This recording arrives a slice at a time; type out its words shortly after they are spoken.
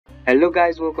Hello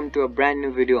guys, welcome to a brand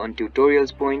new video on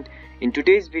Tutorials Point. In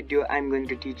today's video, I'm going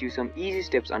to teach you some easy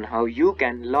steps on how you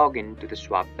can log in to the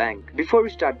Schwab Bank. Before we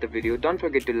start the video, don't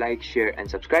forget to like, share and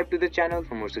subscribe to the channel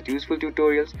for more such useful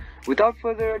tutorials. Without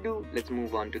further ado, let's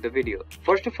move on to the video.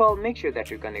 First of all, make sure that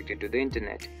you're connected to the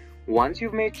internet. Once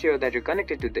you've made sure that you're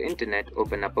connected to the internet,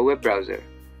 open up a web browser.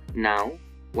 Now,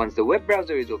 once the web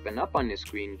browser is open up on your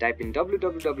screen, type in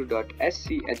www.schwab.com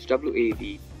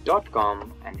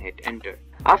and hit enter.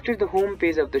 After the home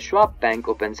page of the Schwab Bank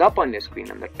opens up on your screen,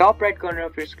 on the top right corner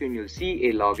of your screen you'll see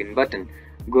a login button.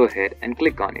 Go ahead and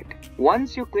click on it.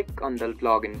 Once you click on the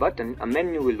login button, a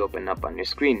menu will open up on your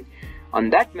screen. On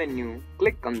that menu,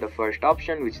 click on the first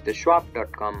option, which is the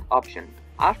schwab.com option.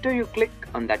 After you click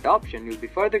on that option, you'll be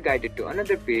further guided to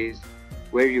another page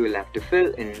where you will have to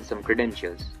fill in some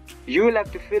credentials. You will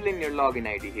have to fill in your login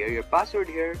ID here, your password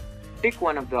here, tick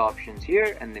one of the options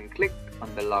here and then click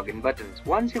on the login buttons.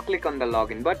 Once you click on the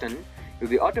login button, you'll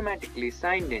be automatically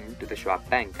signed in to the Schwab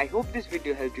Bank. I hope this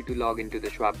video helped you to log into the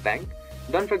Schwab Bank.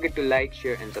 Don't forget to like,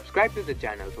 share and subscribe to the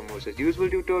channel for more such useful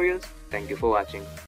tutorials. Thank you for watching.